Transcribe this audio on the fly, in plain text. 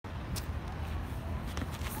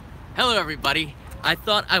Hello everybody. I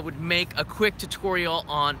thought I would make a quick tutorial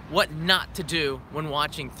on what not to do when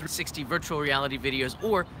watching 360 virtual reality videos,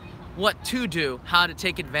 or what to do, how to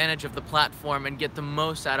take advantage of the platform and get the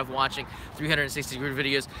most out of watching 360 degree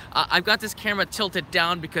videos. I've got this camera tilted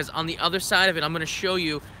down because on the other side of it I'm going to show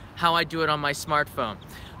you how I do it on my smartphone.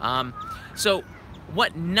 So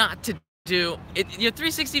what not to do. Your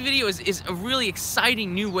 360 video is a really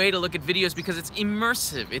exciting new way to look at videos because it's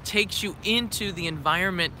immersive. It takes you into the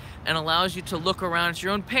environment and allows you to look around at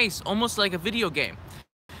your own pace, almost like a video game.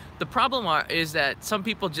 The problem is that some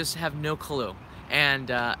people just have no clue.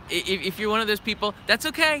 And if you're one of those people, that's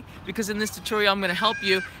okay, because in this tutorial I'm going to help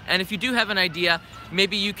you. And if you do have an idea,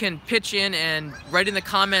 maybe you can pitch in and write in the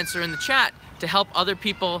comments or in the chat to help other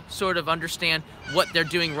people sort of understand what they're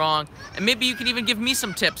doing wrong. And maybe you can even give me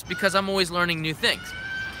some tips, because I'm always learning new things.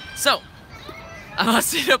 So, I'm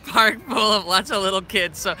also in a park full of lots of little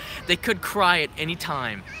kids, so they could cry at any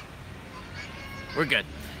time. We're good.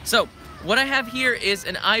 So, what I have here is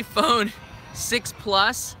an iPhone 6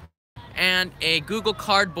 Plus and a Google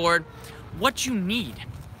Cardboard. What you need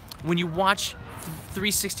when you watch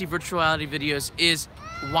 360 virtual reality videos is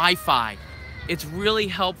Wi-Fi. It's really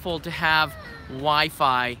helpful to have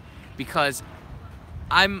Wi-Fi because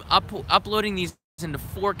I'm uploading these into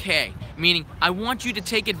 4K, meaning I want you to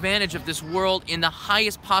take advantage of this world in the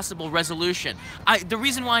highest possible resolution. The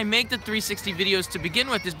reason why I make the 360 videos to begin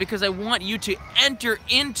with is because I want you to enter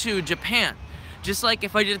into Japan. Just like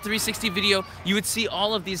if I did a 360 video, you would see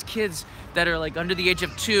all of these kids that are like under the age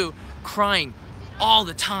of 2 crying all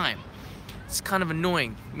the time. It's kind of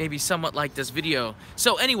annoying, maybe somewhat like this video.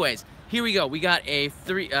 So anyways, here we go. We got an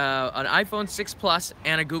iPhone 6 Plus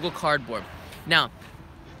and a Google Cardboard. Now,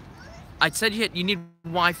 I said you need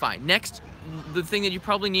Wi-Fi. Next, the thing that you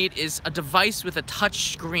probably need is a device with a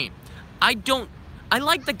touch screen. I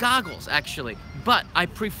like the goggles actually, but I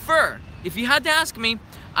prefer, if you had to ask me,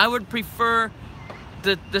 I would prefer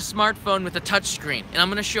the smartphone with a touch screen, and I'm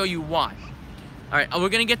gonna show you why. All right, we're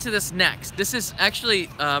gonna get to this next. This is actually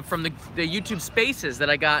from the YouTube Spaces that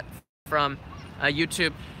I got from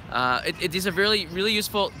YouTube. These are really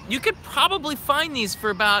useful. You could probably find these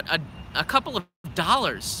for about a couple of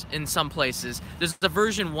dollars in some places. There's the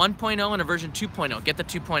version 1.0 and a version 2.0. Get the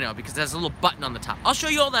 2.0 because it has a little button on the top. I'll show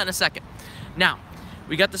you all that in a second. Now,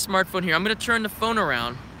 we got the smartphone here. I'm gonna turn the phone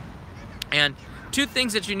around, and two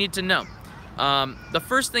things that you need to know. The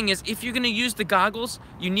first thing is, if you're gonna use the goggles,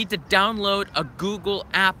 you need to download a Google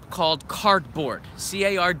app called Cardboard,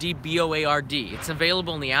 C-A-R-D-B-O-A-R-D. It's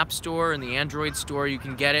available in the App Store and the Android Store. You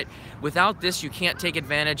can get it. Without this, you can't take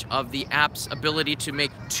advantage of the app's ability to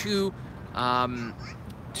make two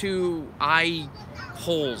eye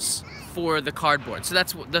holes for the cardboard. So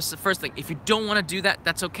that's the first thing. If you don't want to do that,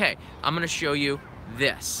 that's okay. I'm gonna show you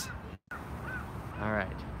this. All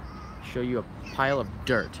right, show you a pile of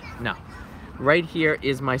dirt. Now, right here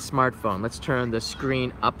is my smartphone. Let's turn the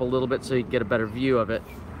screen up a little bit so you get a better view of it.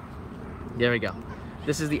 There we go.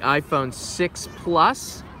 This is the iPhone 6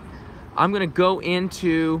 Plus. I'm gonna go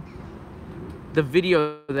into the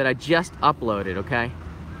video that I just uploaded, okay?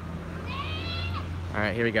 All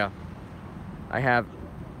right, here we go. I have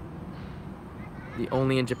the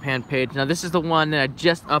Only in Japan page. Now this is the one that I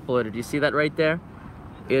just uploaded. You see that right there?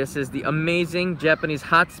 This is the amazing Japanese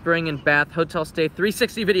hot spring and bath hotel stay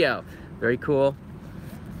 360 video. Very cool.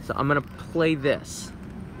 So I'm gonna play this.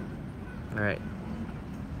 All right.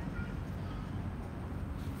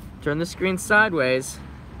 Turn the screen sideways.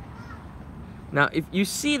 Now, if you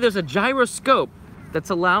see, there's a gyroscope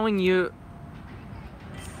that's allowing you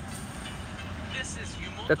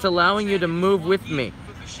to move with me.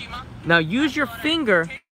 Now use your finger,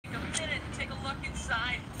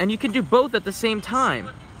 and you can do both at the same time.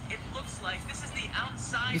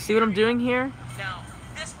 You see what I'm doing here?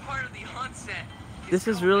 This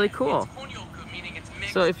is really cool.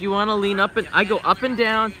 So if you want to lean up, and I go up and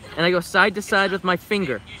down, and I go side to side with my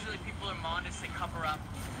finger.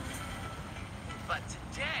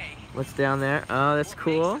 What's down there? Oh, that's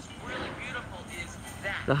cool.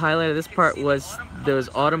 The highlight of this part was those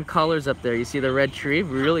autumn colors up there. You see the red tree?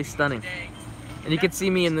 Really stunning. And you can see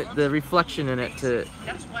me in the reflection in it to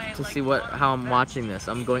see how I'm watching this.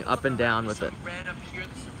 I'm going up and down with it.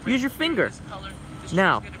 Use your finger.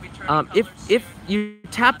 Now, if you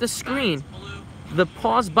tap the screen, the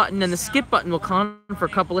pause button and the skip button will come on for a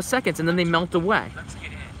couple of seconds, and then they melt away.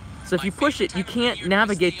 So if you push it, you can't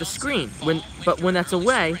navigate the screen. But when that's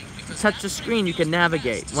away, touch the screen, you can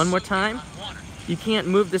navigate. One more time. You can't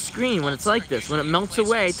move the screen when it's like this. When it melts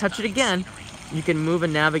away, touch it again, you can move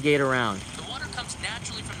and navigate around.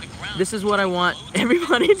 This is what I want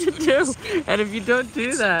everybody to do. And if you don't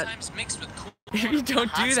do that, if you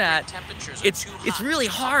don't do that, it's really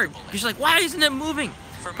hard. You're like, why isn't it moving?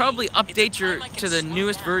 Probably update to the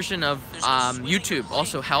newest version of YouTube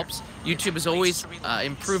also helps. YouTube is always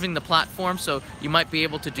improving the platform, so you might be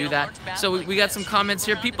able to do that. So we got some comments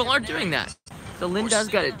here. People are doing that. So Linda's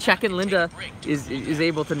got it. Checking Linda is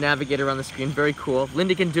able to navigate around the screen. Very cool.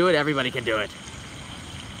 Linda can do it. Everybody can do it.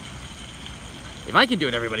 If I can do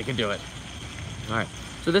it, everybody can do it. All right.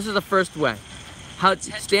 So this is the first way.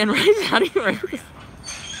 Stan, right? How do you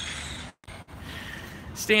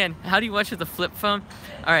Stan, how do you watch with a flip phone?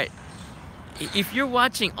 All right. If you're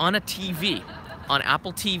watching on a TV, on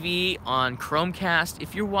Apple TV, on Chromecast,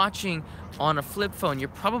 if you're watching on a flip phone, you're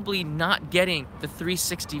probably not getting the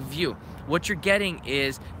 360 view. What you're getting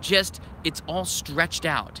is just, it's all stretched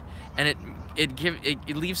out, and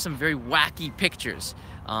it leaves some very wacky pictures.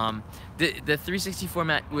 The 360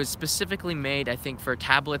 format was specifically made, I think, for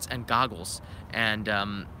tablets and goggles and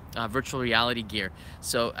virtual reality gear.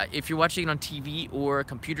 So if you're watching it on TV or a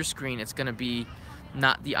computer screen, it's going to be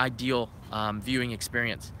not the ideal viewing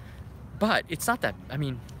experience. But it's not that, I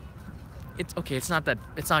mean, it's okay, it's not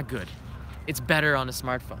good. It's better on a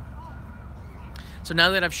smartphone. So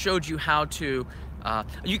now that I've showed you how to,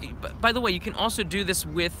 by the way, you can also do this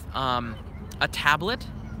with a tablet,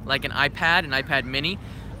 like an iPad mini,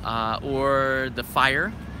 or the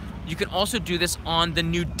Fire. You can also do this on the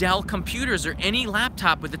new Dell computers or any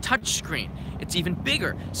laptop with a touch screen. It's even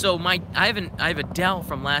bigger. So I have a Dell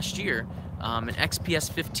from last year, an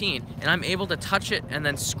XPS 15, and I'm able to touch it and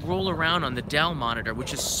then scroll around on the Dell monitor,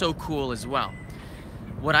 which is so cool as well.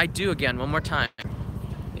 What I do, again, one more time,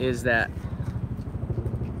 is that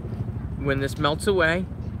when this melts away,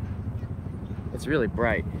 it's really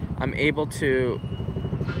bright. I'm able to,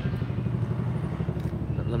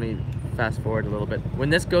 let me fast forward a little bit.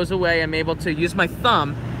 When this goes away, I'm able to use my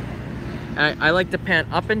thumb. I like to pan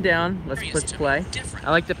up and down. Let's push play.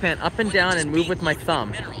 I like to pan up and down and move with my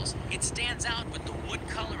thumb. It stands out with the wood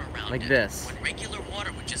color around like this. When regular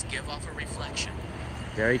water would just give off a reflection.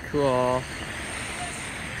 Very cool.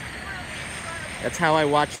 That's how I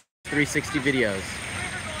watch 360 videos.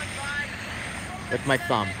 With my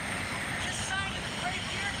thumb.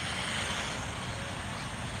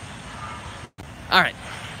 All right.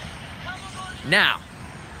 Now,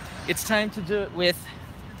 it's time to do it with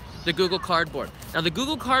the Google Cardboard. Now, the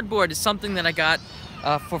Google Cardboard is something that I got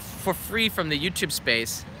for free from the YouTube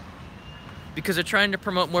space because they're trying to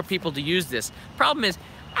promote more people to use this. Problem is,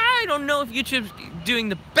 I don't know if YouTube's doing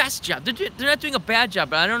the best job. They're not doing a bad job,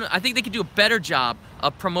 but I think they could do a better job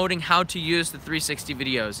of promoting how to use the 360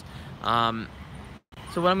 videos.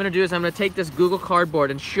 So what I'm going to do is I'm going to take this Google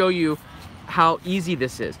Cardboard and show you how easy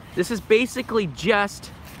this is. This is basically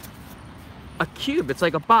just a cube. It's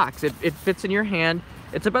like a box. It fits in your hand.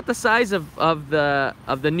 It's about the size of the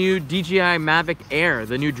new DJI Mavic Air,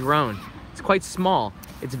 the new drone. It's quite small.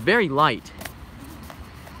 It's very light.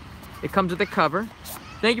 It comes with a cover.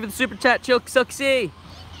 Thank you for the super chat, SilkyC.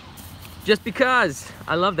 Just because.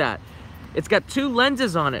 I love that. It's got two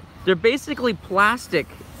lenses on it. They're basically plastic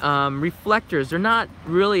reflectors. They're not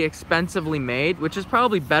really expensively made, which is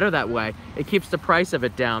probably better that way. It keeps the price of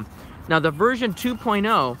it down. Now the version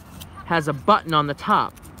 2.0 has a button on the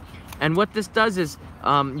top, and what this does is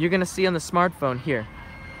you're gonna see on the smartphone here.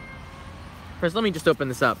 First, let me just open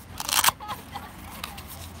this up.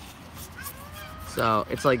 So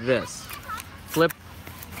it's like this. Flip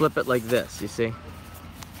it like this, you see?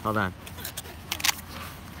 Hold on.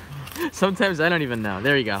 Sometimes I don't even know.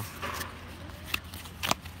 There you go.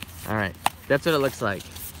 All right, that's what it looks like.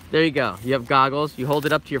 There you go. You have goggles. You hold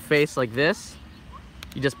it up to your face like this.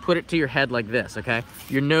 You just put it to your head like this, okay?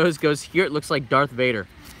 Your nose goes here. It looks like Darth Vader.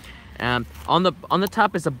 On the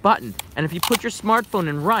top is a button, and if you put your smartphone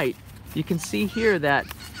in right, you can see here that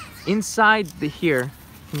inside here,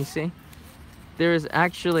 can you see? There is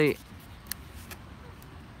actually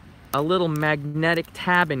a little magnetic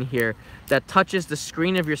tab in here that touches the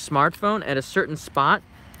screen of your smartphone at a certain spot,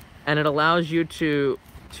 and it allows you to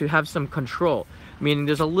have some control. Meaning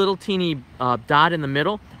there's a little teeny dot in the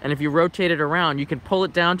middle, and if you rotate it around, you can pull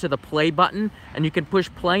it down to the play button, and you can push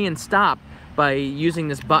play and stop by using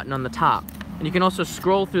this button on the top. And you can also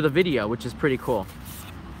scroll through the video, which is pretty cool.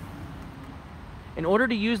 In order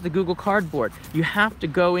to use the Google Cardboard, you have to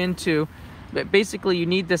go into, basically you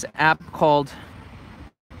need this app called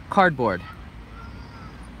Cardboard.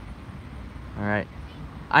 All right,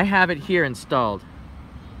 I have it here installed,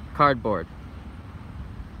 Cardboard.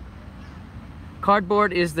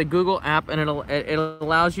 Cardboard is the Google app, and it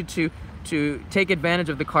allows you to take advantage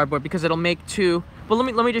of the Cardboard because it'll make two. But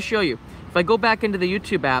let me just show you. If I go back into the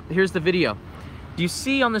YouTube app, here's the video. Do you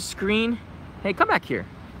see on the screen? Hey, come back here.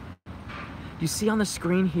 you see on the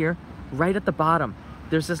screen here, right at the bottom,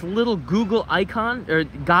 there's this little Google icon, or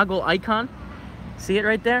goggle icon. See it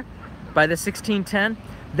right there? By the 1610.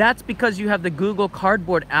 That's because you have the Google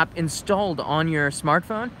Cardboard app installed on your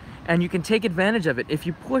smartphone, and you can take advantage of it. If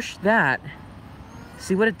you push that,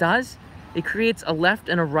 see what it does? It creates a left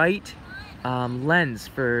and a right lens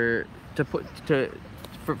for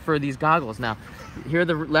these goggles. Now, here are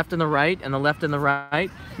the left and the right, and the left and the right.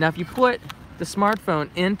 Now, if you put the smartphone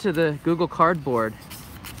into the Google Cardboard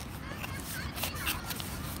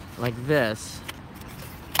like this,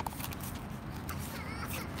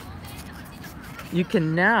 you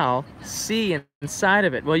can now see inside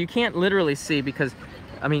of it. Well, you can't literally see because,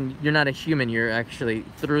 I mean, you're not a human. You're actually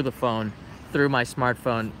through the phone, through my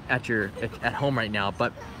smartphone at home right now.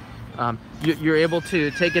 But you're able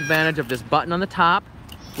to take advantage of this button on the top,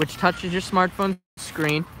 which touches your smartphone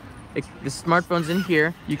screen. The smartphone's in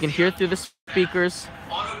here. You can hear through the speakers.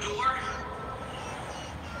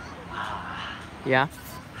 Yeah.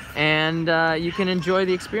 And you can enjoy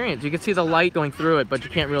the experience. You can see the light going through it, but you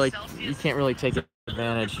can't really take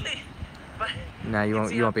advantage. No, you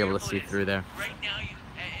won't be able to see through there.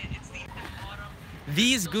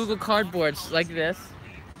 These Google Cardboards like this.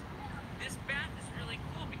 This bath is really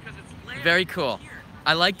cool because it's layered. Very cool.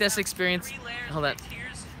 I like this experience. Hold on.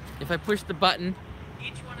 If I push the button,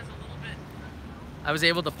 Each one is a little bit. I was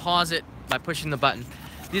able to pause it by pushing the button.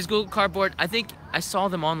 These Google Cardboard, I think I saw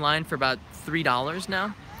them online for about $3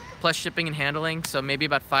 now, plus shipping and handling, so maybe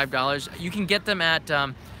about $5. You can get them at,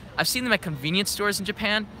 I've seen them at convenience stores in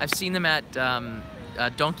Japan. I've seen them at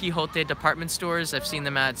Don Quixote department stores. I've seen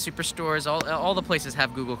them at superstores. All the places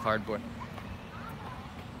have Google Cardboard.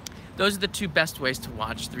 Those are the two best ways to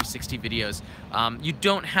watch 360 videos. You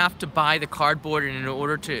don't have to buy the cardboard in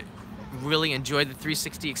order to really enjoy the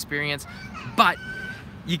 360 experience, but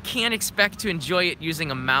you can't expect to enjoy it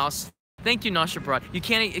using a mouse. Thank you, Nosh Abroad. You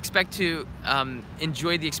can't expect to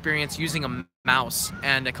enjoy the experience using a mouse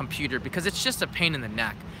and a computer because it's just a pain in the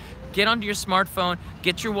neck. Get onto your smartphone,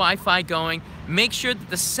 get your Wi-Fi going, make sure that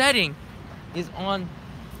the setting is on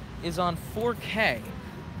 4K.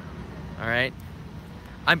 All right.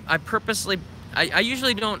 I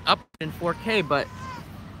usually don't up it in 4K, but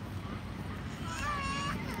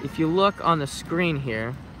if you look on the screen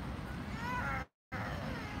here,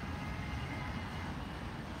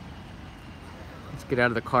 let's get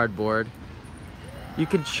out of the cardboard. You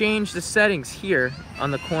can change the settings here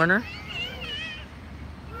on the corner.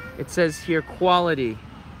 It says here quality.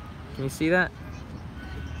 Can you see that?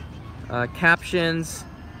 Captions,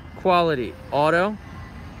 quality, auto.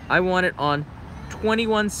 I want it on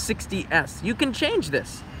 2160s. You can change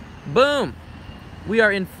this. Boom. We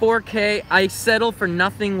are in 4K. I settle for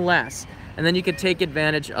nothing less. And then you can take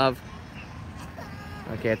advantage of,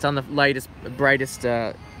 okay, it's on the brightest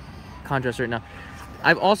contrast right now.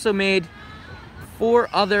 I've also made 4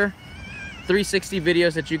 other 360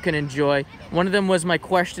 videos that you can enjoy. One of them was my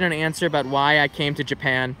question and answer about why I came to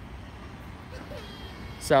Japan.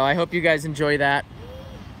 So I hope you guys enjoy that.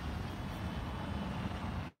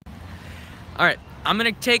 All right, I'm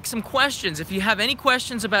gonna take some questions. If you have any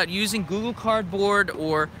questions about using Google Cardboard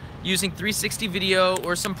or using 360 video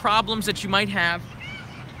or some problems that you might have,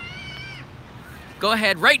 go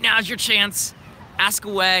ahead. Right now is your chance. Ask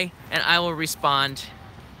away, and I will respond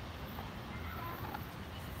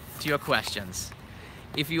to your questions.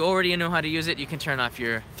 If you already know how to use it, you can turn off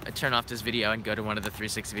this video and go to one of the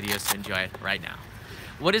 360 videos to enjoy it right now.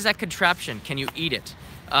 What is that contraption? Can you eat it?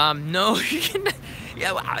 No, you can.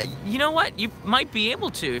 Yeah, you know what? You might be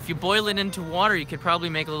able to. If you boil it into water, you could probably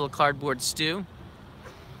make a little cardboard stew.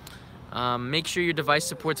 Make sure your device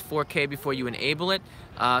supports 4K before you enable it.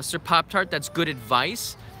 Sir Pop-Tart, that's good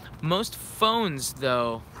advice. Most phones,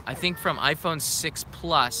 though, I think from iPhone 6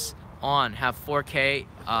 Plus on, have 4K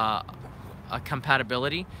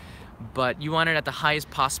compatibility, but you want it at the highest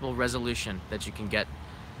possible resolution that you can get.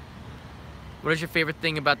 What is your favorite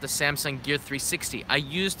thing about the Samsung Gear 360? I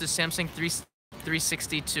use the Samsung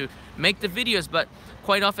 360 to make the videos, but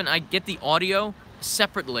quite often I get the audio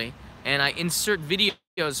separately and I insert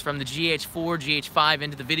videos from the GH4, GH5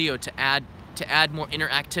 into the video to add more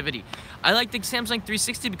interactivity. I like the Samsung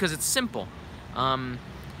 360 because it's simple.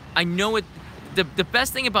 I know it. The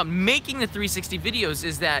best thing about making the 360 videos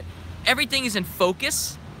is that everything is in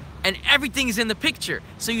focus and everything is in the picture.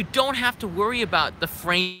 So you don't have to worry about the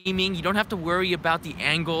framing, you don't have to worry about the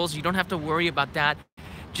angles, you don't have to worry about that.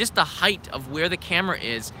 Just the height of where the camera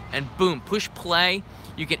is, and boom, push play.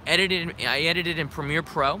 You can edit it. I edited in Premiere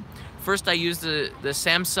Pro. First I used the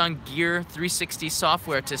Samsung Gear 360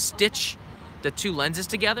 software to stitch the 2 lenses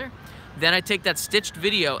together. Then I take that stitched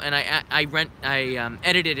video and I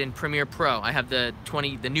edit it in Premiere Pro. I have the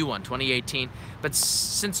new one, 2018. But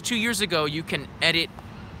since 2 years ago, you can edit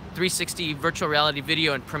 360 virtual reality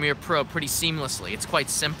video in Premiere Pro pretty seamlessly. It's quite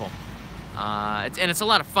simple. And it's a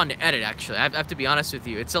lot of fun to edit, actually. I have to be honest with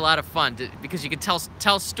you. It's a lot of fun because you can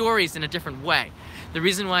tell stories in a different way. The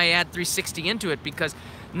reason why I add 360 into it, because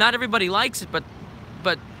not everybody likes it, but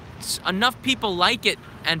enough people like it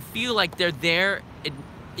and feel like they're there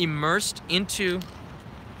immersed into,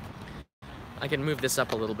 I can move this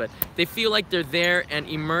up a little bit. They feel like they're there and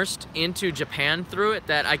immersed into Japan through it,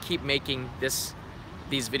 that I keep making these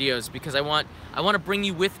videos, because I want to bring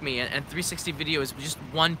you with me, and 360 video is just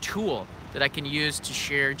one tool that I can use to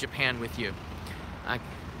share Japan with you.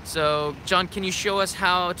 So John, can you show us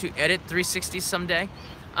how to edit 360 someday?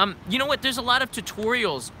 You know what, there's a lot of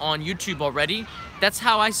tutorials on YouTube already. That's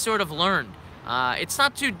how I sort of learned. It's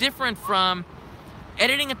not too different from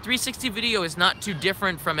editing a 360 video is not too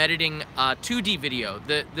different from editing a 2D video.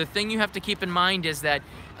 The thing you have to keep in mind is that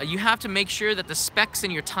you have to make sure that the specs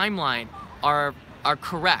in your timeline are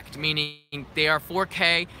correct, meaning they are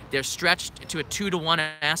 4K, they're stretched to a 2:1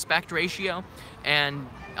 aspect ratio, and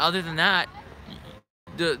other than that,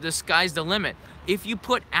 the sky's the limit. If you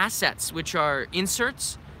put assets, which are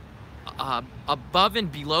inserts, above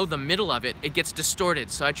and below the middle of it, it gets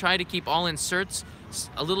distorted. So I try to keep all inserts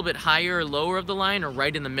a little bit higher or lower of the line, or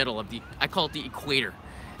right in the middle of I call it the equator,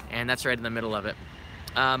 and that's right in the middle of it.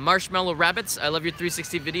 Marshmallow Rabbits, I love your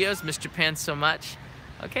 360 videos. Miss Japan so much.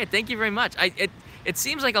 Okay, thank you very much. It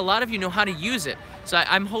seems like a lot of you know how to use it, so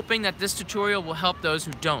I'm hoping that this tutorial will help those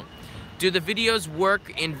who don't. Do the videos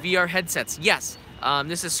work in VR headsets? Yes.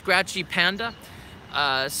 This is Scratchy Panda.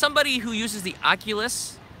 Somebody who uses the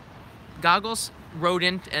Oculus goggles wrote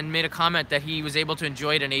in and made a comment that he was able to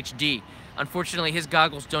enjoy it in HD. Unfortunately, his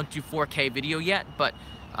goggles don't do 4K video yet, but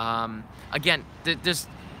again,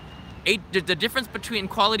 the difference in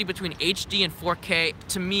quality between HD and 4K,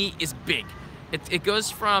 to me, is big. It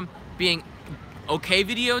goes from being okay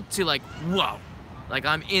video to like, whoa, like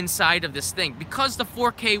I'm inside of this thing. Because the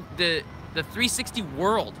 4K, the 360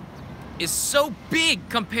 world is so big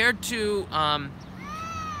compared to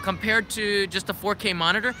just a 4K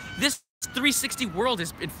monitor. This 360 world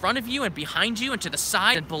is in front of you and behind you and to the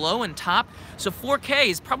side and below and top. So 4K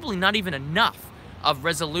is probably not even enough of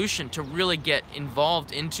resolution to really get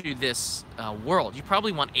involved into this world. You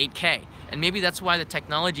probably want 8K, and maybe that's why the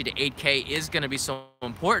technology to 8K is going to be so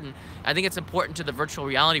important. I think it's important to the virtual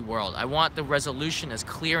reality world. I want the resolution as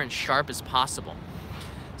clear and sharp as possible.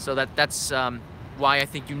 So that's why I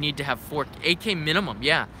think you need to have 8K minimum,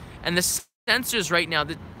 yeah. And the sensors right now,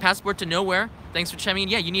 the Passport to Nowhere, thanks for chiming in.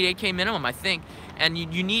 Yeah, you need 8K minimum, I think. And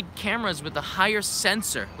you need cameras with a higher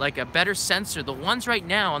sensor, like a better sensor. The ones right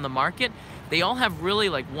now on the market, they all have really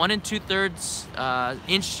like 1 2/3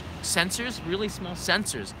 inch sensors, really small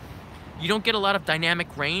sensors. You don't get a lot of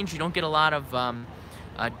dynamic range, you don't get a lot of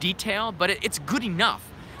detail, but it's good enough.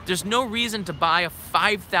 There's no reason to buy a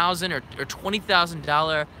 $5,000 or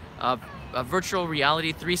 $20,000 a virtual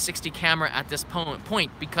reality 360 camera at this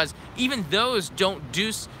point, because even those don't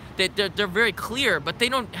do, they're very clear, but they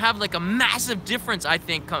don't have like a massive difference, I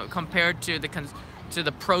think, compared to the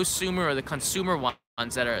prosumer or the consumer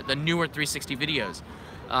ones that are the newer 360 videos.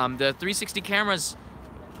 The 360 cameras,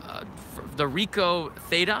 the Ricoh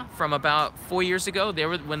Theta from about 4 years ago,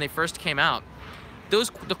 when they first came out,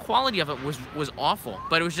 the quality of it was awful,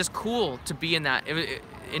 but it was just cool to be in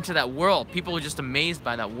into that world. People were just amazed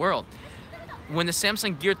by that world. When the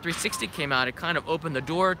Samsung Gear 360 came out, it kind of opened the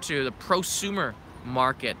door to the prosumer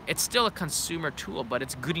market. It's still a consumer tool, but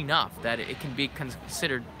it's good enough that it can be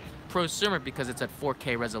considered prosumer because it's at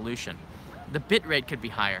 4K resolution. The bitrate could be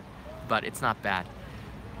higher, but it's not bad.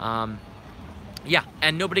 Yeah,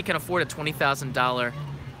 and nobody can afford a $20,000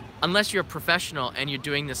 unless you're a professional and you're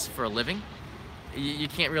doing this for a living. You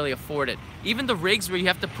can't really afford it. Even the rigs where you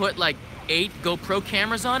have to put like 8 GoPro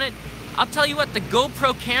cameras on it, I'll tell you what, the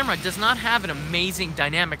GoPro camera does not have an amazing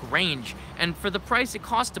dynamic range, and for the price it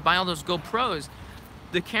costs to buy all those GoPros,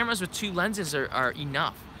 the cameras with 2 lenses are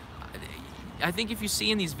enough. I think if you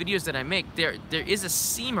see in these videos that I make, there is a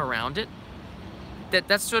seam around it.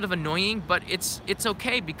 That's sort of annoying, but it's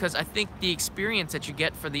okay, because I think the experience that you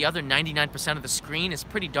get for the other 99% of the screen is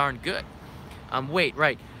pretty darn good. Wait,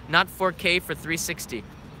 right, not 4K for 360.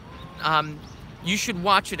 You should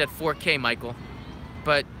watch it at 4K, Michael,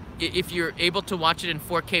 but if you're able to watch it in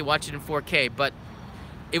 4K, watch it in 4K, but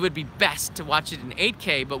it would be best to watch it in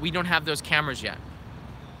 8K, but we don't have those cameras yet.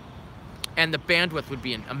 And the bandwidth would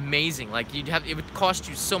be amazing. Like it would cost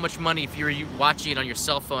you so much money if you were watching it on your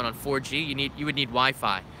cell phone on 4G. You would need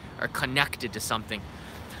Wi-Fi or connected to something.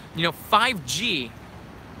 You know, 5G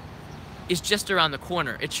is just around the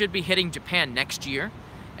corner. It should be hitting Japan next year,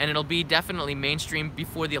 and it'll be definitely mainstream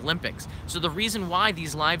before the Olympics. So the reason why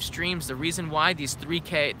these live streams, the reason why these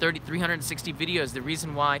 360 videos, the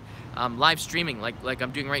reason why live streaming like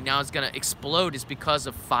I'm doing right now is gonna explode is because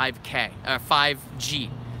of 5G,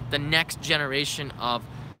 the next generation of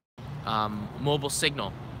mobile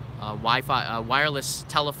signal, Wi-Fi, wireless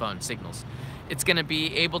telephone signals. It's gonna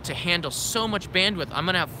be able to handle so much bandwidth. I'm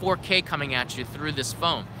gonna have 4K coming at you through this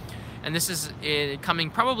phone. And this is coming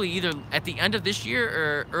probably either at the end of this year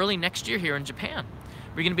or early next year here in Japan.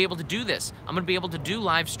 We're going to be able to do this. I'm going to be able to do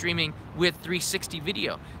live streaming with 360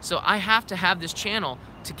 video. So I have to have this channel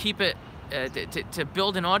to keep it, to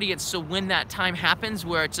build an audience, so when that time happens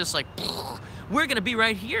where it's just like, we're going to be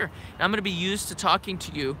right here. And I'm going to be used to talking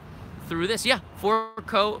to you through this. Yeah,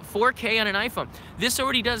 4K on an iPhone. This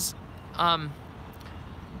already does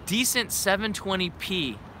decent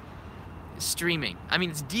 720p streaming. I mean,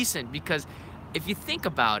 it's decent because if you think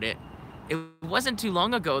about it, it wasn't too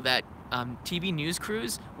long ago that TV news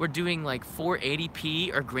crews were doing like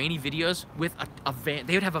 480p or grainy videos with a van.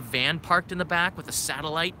 They would have a van parked in the back with a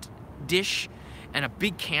satellite dish and a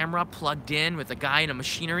big camera plugged in with a guy and a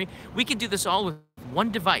machinery. We could do this all with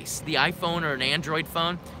one device, the iPhone or an Android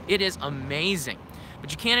phone. It is amazing.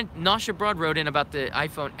 But you can't, Nosh Abroad wrote in about the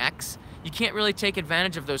iPhone X, you can't really take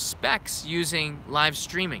advantage of those specs using live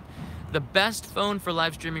streaming. The best phone for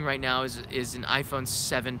live streaming right now is an iPhone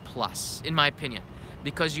 7 Plus, in my opinion,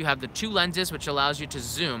 because you have the 2 lenses, which allows you to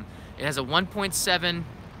zoom. It has a 1.7,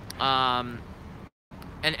 an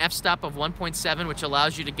f-stop of 1.7, which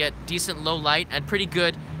allows you to get decent low light and pretty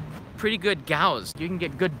good GAUs. You can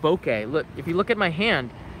get good bokeh. Look, if you look at my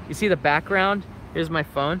hand, you see the background. Here's my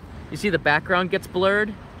phone. You see the background gets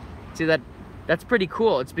blurred. See that? That's pretty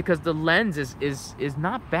cool. It's because the lens is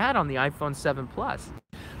not bad on the iPhone 7 Plus.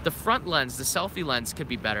 The front lens, the selfie lens, could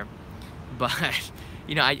be better, but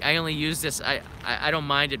you know, I only use this. I don't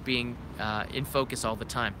mind it being in focus all the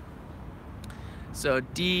time. So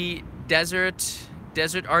Desert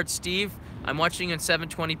Art Steve, I'm watching in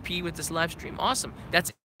 720p with this live stream. Awesome.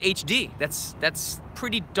 That's HD. That's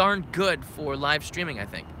pretty darn good for live streaming, I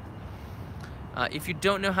think. If you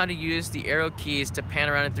don't know how to use the arrow keys to pan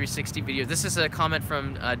around in 360 videos, this is a comment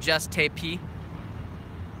from Just TP.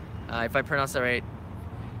 If I pronounce that right.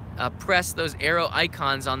 Press those arrow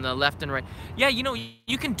icons on the left and right. Yeah, you know,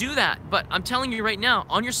 you can do that, but I'm telling you right now,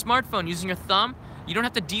 on your smartphone, using your thumb, you don't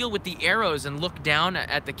have to deal with the arrows and look down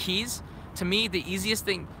at the keys. To me, the easiest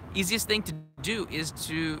thing to do is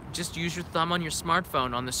to just use your thumb on your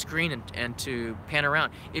smartphone on the screen and to pan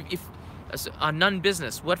around. If none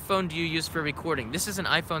business, what phone do you use for recording? This is an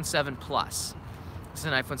iPhone 7 Plus. This is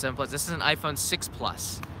an iPhone 7 Plus. This is an iPhone 6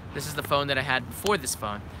 Plus. This is the phone that I had before this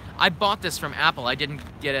phone. I bought this from Apple. I didn't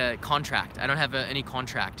get a contract. I don't have any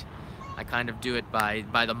contract. I kind of do it by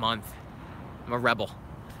the month. I'm a rebel.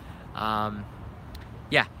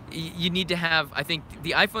 Yeah, you need to have, I think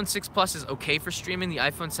the iPhone 6 Plus is okay for streaming. The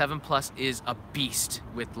iPhone 7 Plus is a beast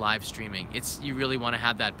with live streaming. You really want to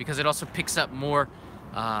have that because it also picks up more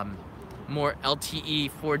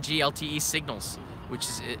LTE, 4G LTE signals, which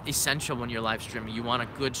is essential when you're live streaming. You want a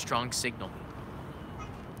good, strong signal.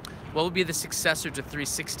 What would be the successor to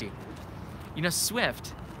 360? You know,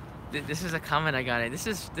 Swift. This is a comment I got. I've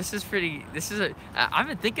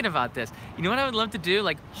been thinking about this. You know what I would love to do?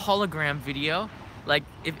 Like hologram video. Like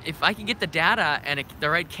if I can get the data and the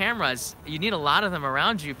right cameras, you need a lot of them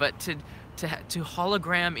around you. But to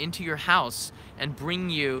hologram into your house and bring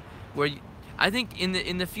you where I think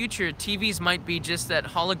in the future TVs might be just that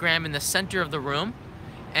hologram in the center of the room.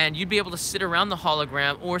 And you'd be able to sit around the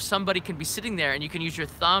hologram, or somebody can be sitting there and you can use your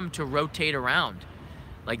thumb to rotate around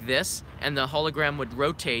like this, and the hologram would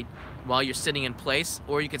rotate while you're sitting in place,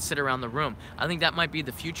 or you could sit around the room. I think that might be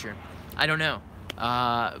the future. I don't know.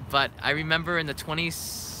 But I remember in the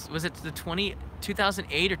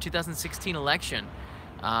 2008 or 2016 election,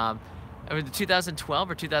 or the 2012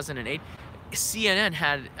 or 2008, CNN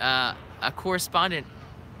had a correspondent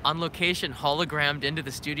on location hologrammed into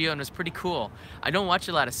the studio, and it was pretty cool. I don't watch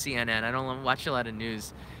a lot of CNN. I don't watch a lot of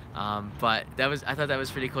news, but I thought that was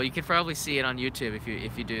pretty cool. You could probably see it on YouTube if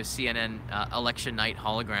you do a CNN election night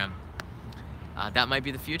hologram. That might be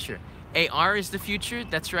the future. AR is the future.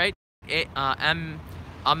 That's right. Amab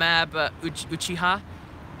Uchiha.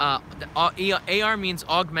 AR means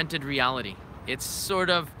augmented reality. It's sort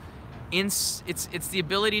of it's the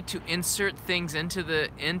ability to insert things into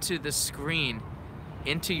the screen,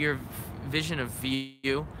 into your vision of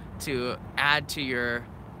view, to add to your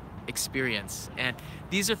experience. And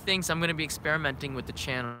these are things I'm going to be experimenting with the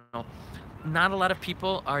channel. not a lot of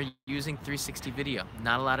people are using 360 video.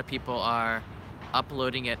 Not a lot of people are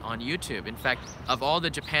uploading it on YouTube. In fact, of all the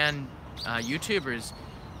Japan YouTubers,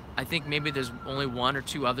 I think maybe there's only 1 or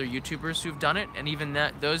 2 other YouTubers who've done it, and even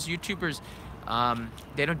those YouTubers,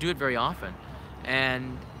 they don't do it very often.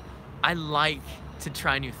 And I like to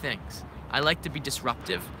try new things. I like to be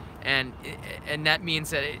disruptive, and that means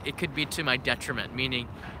that it could be to my detriment, meaning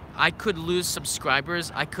I could lose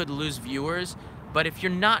subscribers, I could lose viewers, but if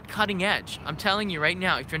you're not cutting edge, I'm telling you right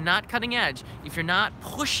now, if you're not cutting edge, if you're not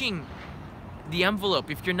pushing the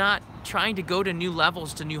envelope, if you're not trying to go to new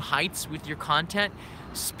levels, to new heights with your content,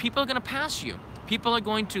 people are going to pass you. People are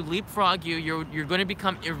going to leapfrog you. You're going to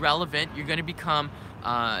become irrelevant. You're going to become,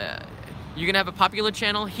 you're going to have a popular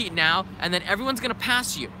channel, heat now, and then everyone's going to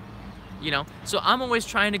pass you. You know? So I'm always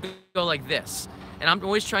trying to go like this. And I'm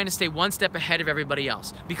always trying to stay one step ahead of everybody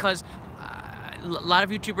else. Because a lot of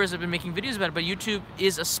YouTubers have been making videos about it, but YouTube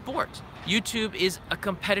is a sport. YouTube is a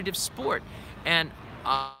competitive sport. And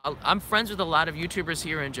I'm friends with a lot of YouTubers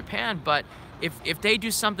here in Japan, but if they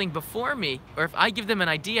do something before me, or if I give them an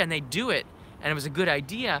idea and they do it, and it was a good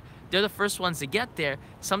idea, they're the first ones to get there.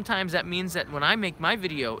 Sometimes that means that when I make my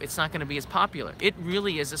video, it's not going to be as popular. It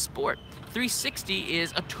really is a sport. 360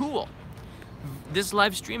 is a tool. This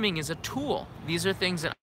live streaming is a tool. These are things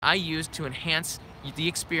that I use to enhance the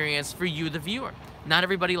experience for you, the viewer. Not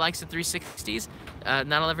everybody likes the 360s.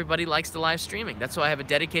 Not everybody likes the live streaming. That's why I have a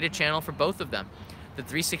dedicated channel for both of them. The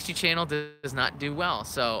 360 channel does not do well,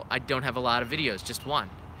 so I don't have a lot of videos, just one.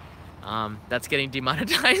 That's getting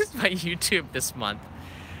demonetized by YouTube this month.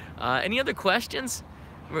 Any other questions?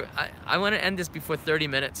 I want to end this before 30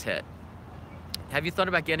 minutes hit. Have you thought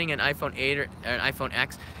about getting an iPhone 8 or an iPhone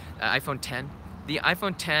X, iPhone 10? The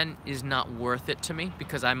iPhone 10 is not worth it to me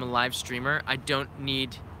because I'm a live streamer. I don't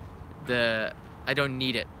need it. The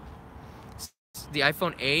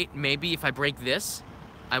iPhone 8, maybe if I break this,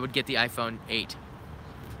 I would get the iPhone 8.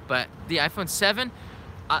 But the iPhone 7,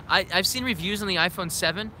 I've seen reviews on the iPhone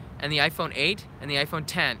 7 and the iPhone 8 and the iPhone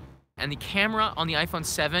 10. And the camera on the iPhone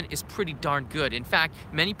 7 is pretty darn good. In fact,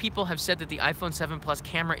 many people have said that the iPhone 7 Plus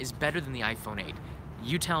camera is better than the iPhone 8.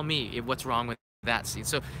 You tell me what's wrong with that.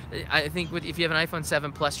 So I think if you have an iPhone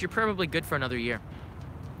 7 Plus, you're probably good for another year.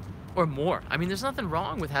 Or more. I mean, there's nothing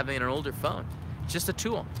wrong with having an older phone. It's just a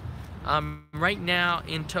tool. Right now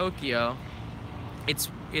in Tokyo, it's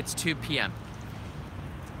 2 p.m.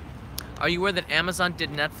 Are you aware that Amazon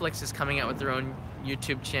did Netflix is coming out with their own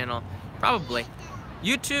YouTube channel? Probably.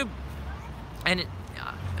 YouTube, and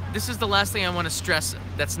this is the last thing I want to stress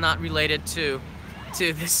that's not related to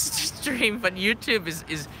this stream, but YouTube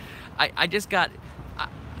is I just got,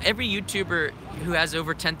 every YouTuber who has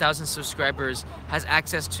over 10,000 subscribers has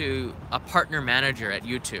access to a partner manager at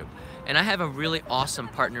YouTube. And I have a really awesome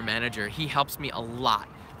partner manager. He helps me a lot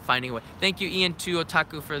finding a way. Thank you, Iam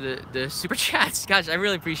TwoOtaku, for the super chats. Gosh, I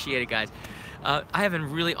really appreciate it, guys. I have a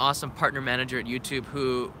really awesome partner manager at YouTube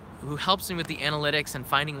who helps me with the analytics and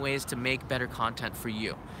finding ways to make better content for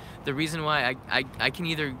you. The reason why I can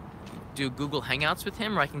either do Google Hangouts with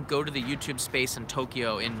him, or I can go to the YouTube space in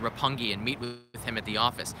Tokyo in Roppongi and meet with him at the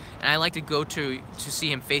office. And I like to go to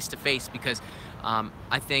see him face to face because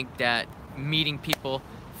I think that meeting people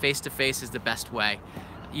face to face is the best way,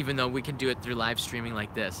 even though we can do it through live streaming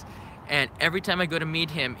like this. And every time I go to meet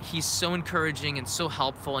him, he's so encouraging and so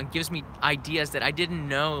helpful and gives me ideas that I didn't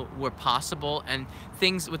know were possible, and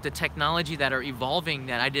things with the technology that are evolving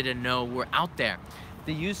that I didn't know were out there.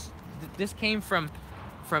 This came from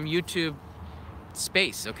YouTube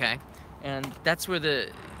space, okay? And that's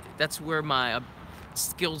where my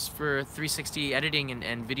skills for 360 editing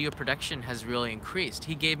and video production has really increased.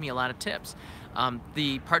 He gave me a lot of tips.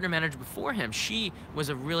 The partner manager before him, she was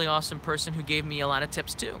a really awesome person who gave me a lot of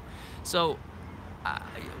tips too. So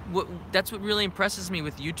that's what really impresses me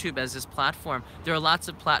with YouTube as this platform. There are lots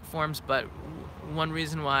of platforms, but one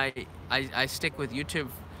reason why I stick with YouTube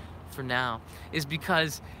for now is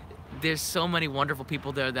because there's so many wonderful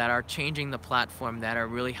people there that are changing the platform, that are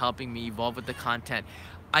really helping me evolve with the content.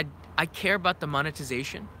 I care about the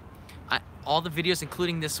monetization. All the videos,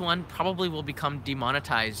 including this one, probably will become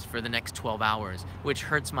demonetized for the next 12 hours, which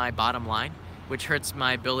hurts my bottom line, which hurts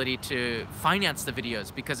my ability to finance the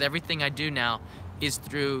videos, because everything I do now is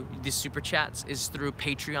through the super chats, is through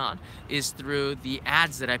Patreon, is through the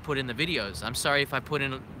ads that I put in the videos. I'm sorry if I put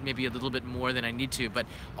in maybe a little bit more than I need to, but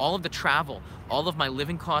all of the travel, all of my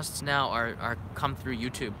living costs now are come through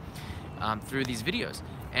YouTube, through these videos.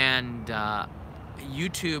 And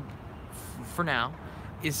YouTube, for now,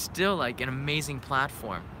 is still like an amazing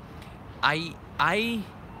platform.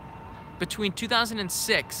 Between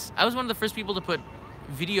 2006, I was one of the first people to put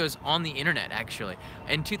videos on the internet, actually.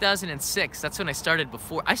 In 2006, that's when I started.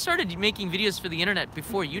 I started making videos for the internet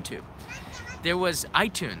before YouTube. There was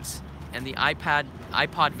iTunes and the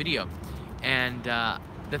iPod video. And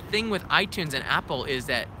the thing with iTunes and Apple is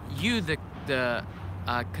that you, the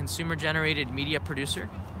consumer-generated media producer,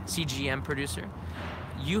 CGM producer,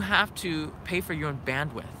 you have to pay for your own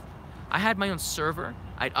bandwidth. I had my own server.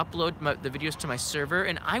 I'd upload the videos to my server,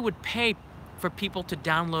 and I would pay for people to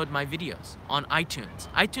download my videos on iTunes.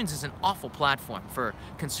 iTunes is an awful platform for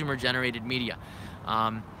consumer-generated media.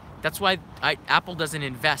 That's why Apple doesn't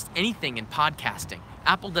invest anything in podcasting.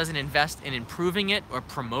 Apple doesn't invest in improving it or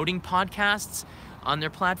promoting podcasts on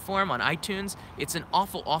their platform, on iTunes. It's an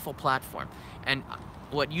awful, awful platform. And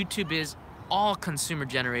what YouTube is, all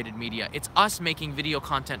consumer-generated media. It's us making video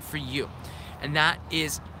content for you. And that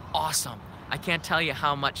is awesome. I can't tell you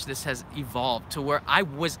how much this has evolved to where I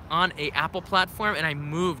was on a Apple platform and I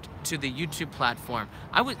moved to the YouTube platform.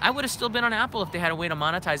 I would have still been on Apple if they had a way to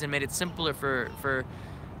monetize and made it simpler for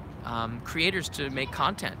creators to make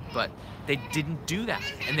content, but they didn't do that,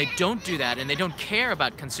 and they don't do that, and they don't care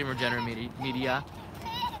about consumer-generated media.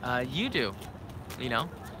 You do, you know,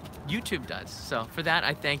 YouTube does. So for that,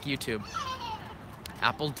 I thank YouTube.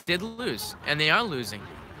 Apple did lose, and they are losing.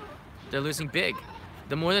 They're losing big.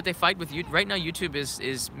 The more that they fight with you, right now YouTube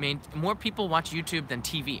is more people watch YouTube than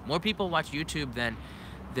TV. More people watch YouTube than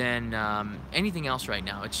anything else right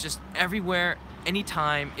now. It's just everywhere,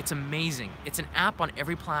 anytime. It's amazing. It's an app on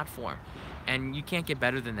every platform, and you can't get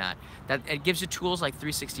better than that. It gives you tools like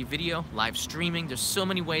 360 video, live streaming. There's so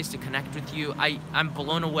many ways to connect with you. I'm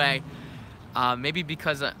blown away. Maybe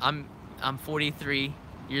because I'm 43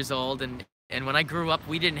 years old, and when I grew up,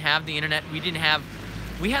 we didn't have the internet.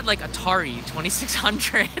 We had like Atari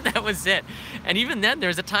 2600. That was it. And even then, there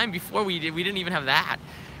was a time before we didn't even have that.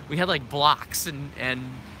 We had like blocks, and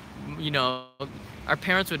you know, our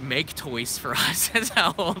parents would make toys for us. That's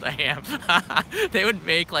how old I am. They would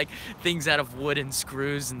make like things out of wood and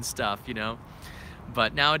screws and stuff, you know.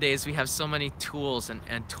 But nowadays we have so many tools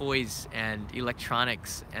and toys and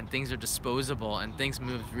electronics, and things are disposable, and things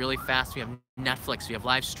move really fast. We have Netflix, we have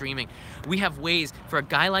live streaming. We have ways for a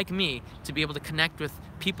guy like me to be able to connect with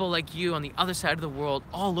people like you on the other side of the world,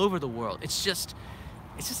 all over the world. It's just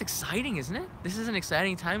exciting, isn't it? This is an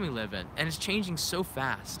exciting time we live in, and it's changing so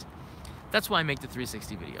fast. That's why I make the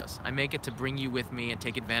 360 videos. I make it to bring you with me and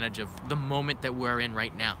take advantage of the moment that we're in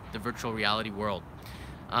right now, the virtual reality world.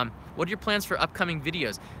 What are your plans for upcoming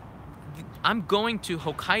videos? I'm going to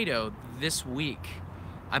Hokkaido this week.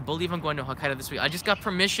 I believe I'm going to Hokkaido this week. I just got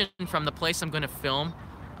permission from the place I'm going to film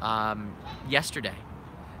yesterday.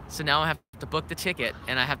 So now I have to book the ticket,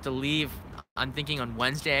 and I have to leave, I'm thinking on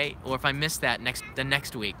Wednesday, or if I miss that, the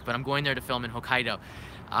next week. But I'm going there to film in Hokkaido.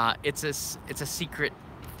 It's a secret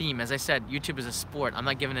theme. As I said, YouTube is a sport. I'm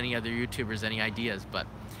not giving any other YouTubers any ideas, but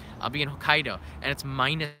I'll be in Hokkaido, and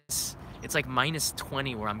it's like minus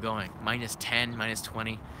 20 where I'm going. Minus 10, minus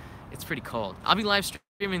 20. It's pretty cold. I'll be live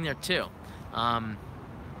streaming there too.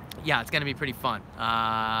 Yeah, it's gonna be pretty fun.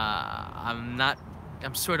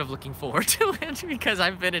 I'm sort of looking forward to it because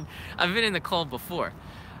I've been in the cold before.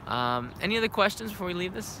 Any other questions before we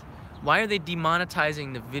leave this? Why are they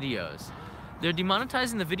demonetizing the videos? They're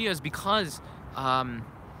demonetizing the videos because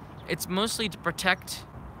it's mostly to protect.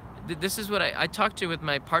 This is what I talked to with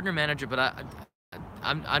my partner manager, but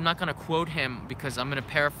I'm not going to quote him because I'm going to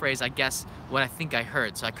paraphrase, I guess, what I think I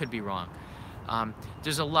heard, so I could be wrong.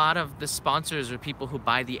 There's a lot of the sponsors or people who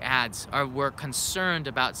buy the ads were concerned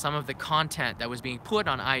about some of the content that was being put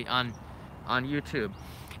on YouTube.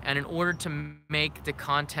 And in order to make the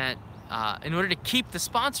content, in order to keep the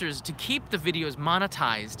sponsors, to keep the videos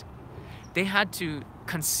monetized, they had to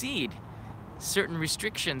concede certain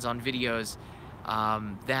restrictions on videos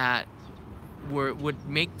that would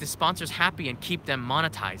make the sponsors happy and keep them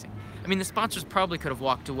monetizing. I mean, the sponsors probably could have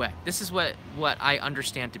walked away. This is what I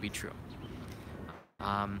understand to be true.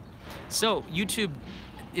 So YouTube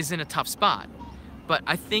is in a tough spot, but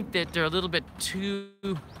I think that they're a little bit too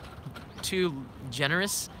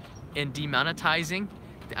generous in demonetizing.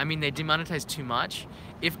 I mean, they demonetize too much.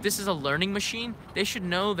 If this is a learning machine, they should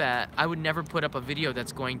know that I would never put up a video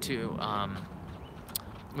that's going to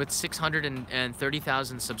with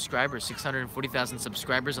 630,000 subscribers, 640,000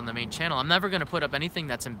 subscribers on the main channel. I'm never going to put up anything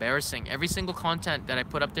that's embarrassing. Every single content that I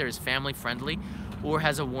put up there is family friendly or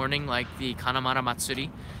has a warning like the Kanamara Matsuri.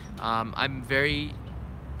 I'm very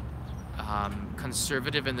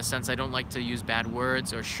conservative in the sense I don't like to use bad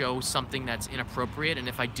words or show something that's inappropriate, and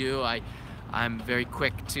if I do, I'm very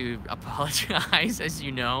quick to apologize, as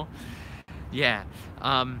you know. Yeah,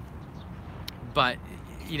 but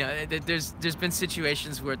you know, there's been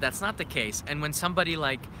situations where that's not the case, and when somebody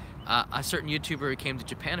like a certain YouTuber who came to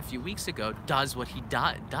Japan a few weeks ago does what he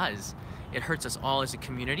does, it hurts us all as a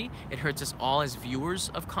community. It hurts us all as viewers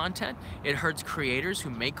of content. It hurts creators who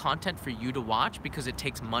make content for you to watch because it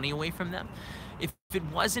takes money away from them. If it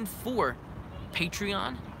wasn't for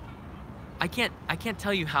Patreon, I can't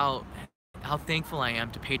tell you how thankful I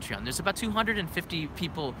am to Patreon. There's about 250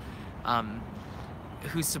 people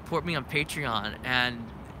who support me on Patreon, and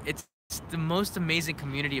it's the most amazing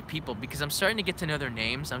community of people because I'm starting to get to know their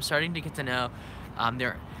names. I'm starting to get to know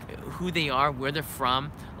who they are, where they're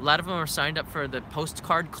from. A lot of them are signed up for the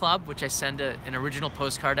postcard club, which I send an original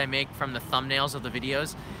postcard I make from the thumbnails of the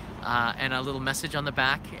videos and a little message on the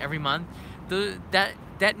back every month.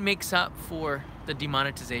 That makes up for the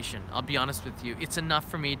demonetization. I'll be honest with you. It's enough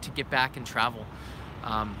for me to get back and travel.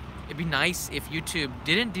 It'd be nice if YouTube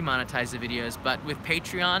didn't demonetize the videos, but with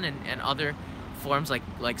Patreon and other forms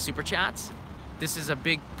like Super Chats, this is a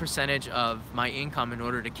big percentage of my income in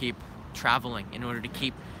order to keep traveling, in order to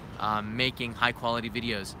keep making high quality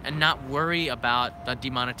videos and not worry about the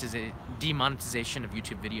demonetization of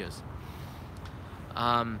YouTube videos.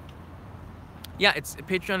 Yeah,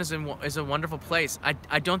 Patreon is a wonderful place.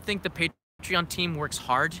 I don't think the Patreon team works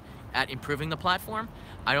hard at improving the platform.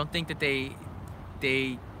 I don't think that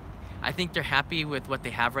I think they're happy with what they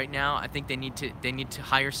have right now. I think they need to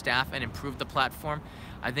hire staff and improve the platform.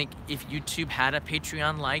 I think if YouTube had a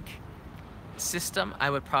Patreon-like system, I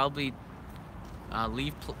would probably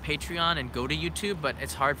leave Patreon and go to YouTube, but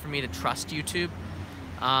it's hard for me to trust YouTube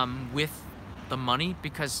with the money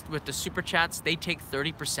because with the Super Chats, they take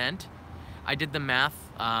 30%. I did the math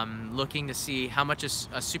looking to see how much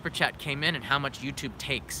a Super Chat came in and how much YouTube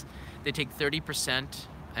takes. They take 30%,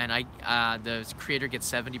 and the creator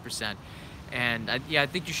gets 70%. And yeah, I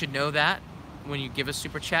think you should know that when you give a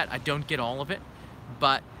Super Chat. I don't get all of it,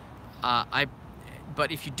 but but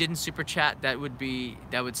if you didn't Super Chat, that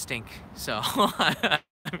would stink. So I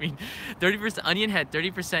mean, 30%, Onion Head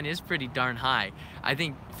 30% is pretty darn high. I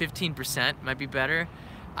think 15% might be better.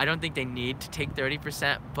 I don't think they need to take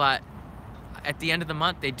 30%, but at the end of the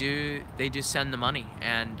month, they do send the money,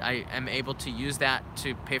 and I am able to use that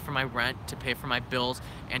to pay for my rent, to pay for my bills,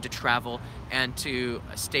 and to travel, and to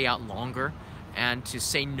stay out longer, and to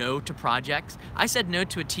say no to projects. I said no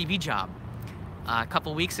to a TV job a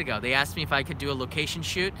couple weeks ago. They asked me if I could do a location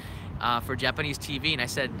shoot for Japanese TV, and I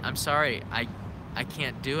said, I'm sorry, I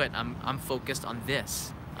can't do it. I'm focused on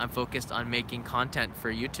this. I'm focused on making content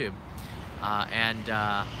for YouTube, and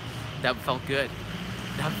that felt good.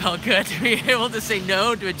 That felt good to be able to say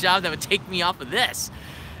no to a job that would take me off of this.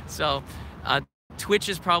 So Twitch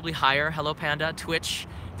is probably higher. Hello Panda, Twitch,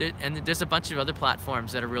 and there's a bunch of other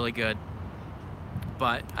platforms that are really good.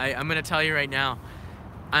 But I'm gonna tell you right now,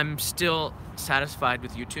 I'm still satisfied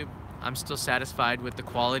with YouTube. I'm still satisfied with the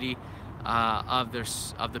quality of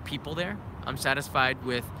the people there. I'm satisfied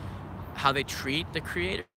with how they treat the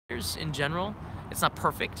creators in general. It's not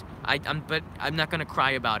perfect, but I'm not gonna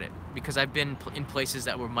cry about it because I've been in places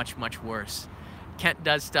that were much, much worse. Kent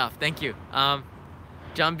does stuff. Thank you.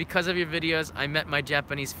 John, because of your videos, I met my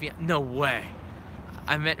Japanese fiance. No way.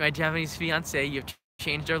 I met my Japanese fiance. You've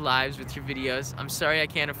changed our lives with your videos. I'm sorry I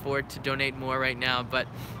can't afford to donate more right now, but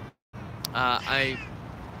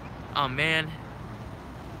oh man.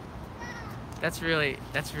 That's really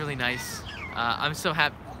nice. I'm so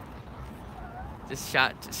happy. Just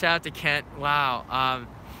shout out to Kent. Wow.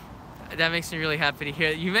 That makes me really happy to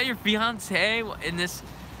hear. You met your fiance in this.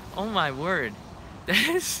 Oh my word.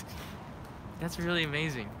 That's really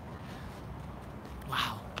amazing.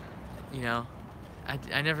 Wow. You know,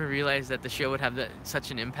 I never realized that the show would have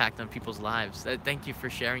such an impact on people's lives. Thank you for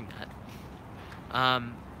sharing that.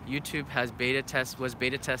 YouTube was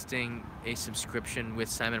beta testing a subscription with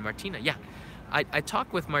Simon and Martina. Yeah, I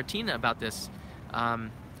talked with Martina about this.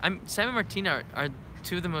 Simon and Martina are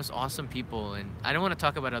two of the most awesome people, and I don't want to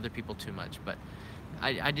talk about other people too much, but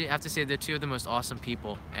I have to say they're two of the most awesome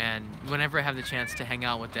people, and whenever I have the chance to hang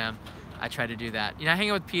out with them, I try to do that. You know, I hang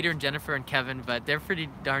out with Peter and Jennifer and Kevin, but they're pretty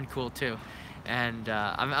darn cool too, and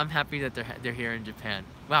I'm happy that they're here in Japan.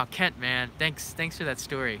 Wow, Kent, man, thanks for that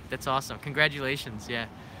story. That's awesome. Congratulations. Yeah.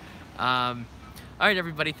 All right,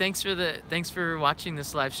 everybody. Thanks for watching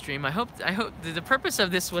this live stream. I hope the purpose of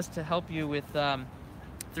this was to help you with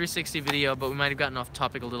 360 video, but we might have gotten off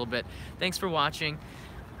topic a little bit. Thanks for watching.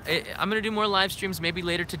 I'm gonna do more live streams maybe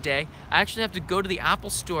later today. I actually have to go to the Apple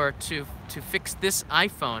store to fix this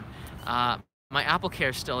iPhone. My Apple Care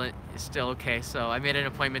is still okay, so I made an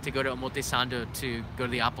appointment to go to Omotesando to go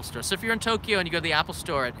to the Apple Store. So if you're in Tokyo and you go to the Apple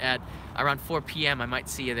Store at around 4 p.m., I might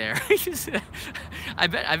see you there. I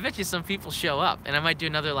bet you some people show up, and I might do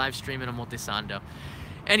another live stream in Omotesando.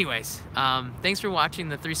 Anyways, thanks for watching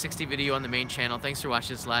the 360 video on the main channel. Thanks for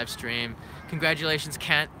watching this live stream. Congratulations,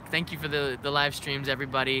 Kent. Thank you for the live streams,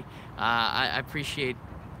 everybody. I appreciate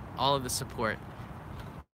all of the support.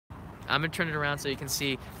 I'm gonna turn it around so you can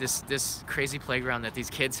see this crazy playground that these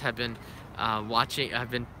kids have been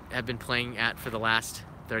have been playing at for the last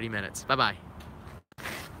 30 minutes. Bye bye.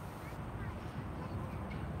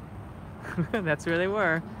 That's where they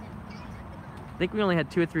were. I think we only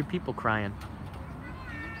had 2 or 3 people crying.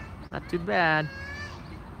 Not too bad.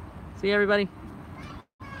 See you, everybody.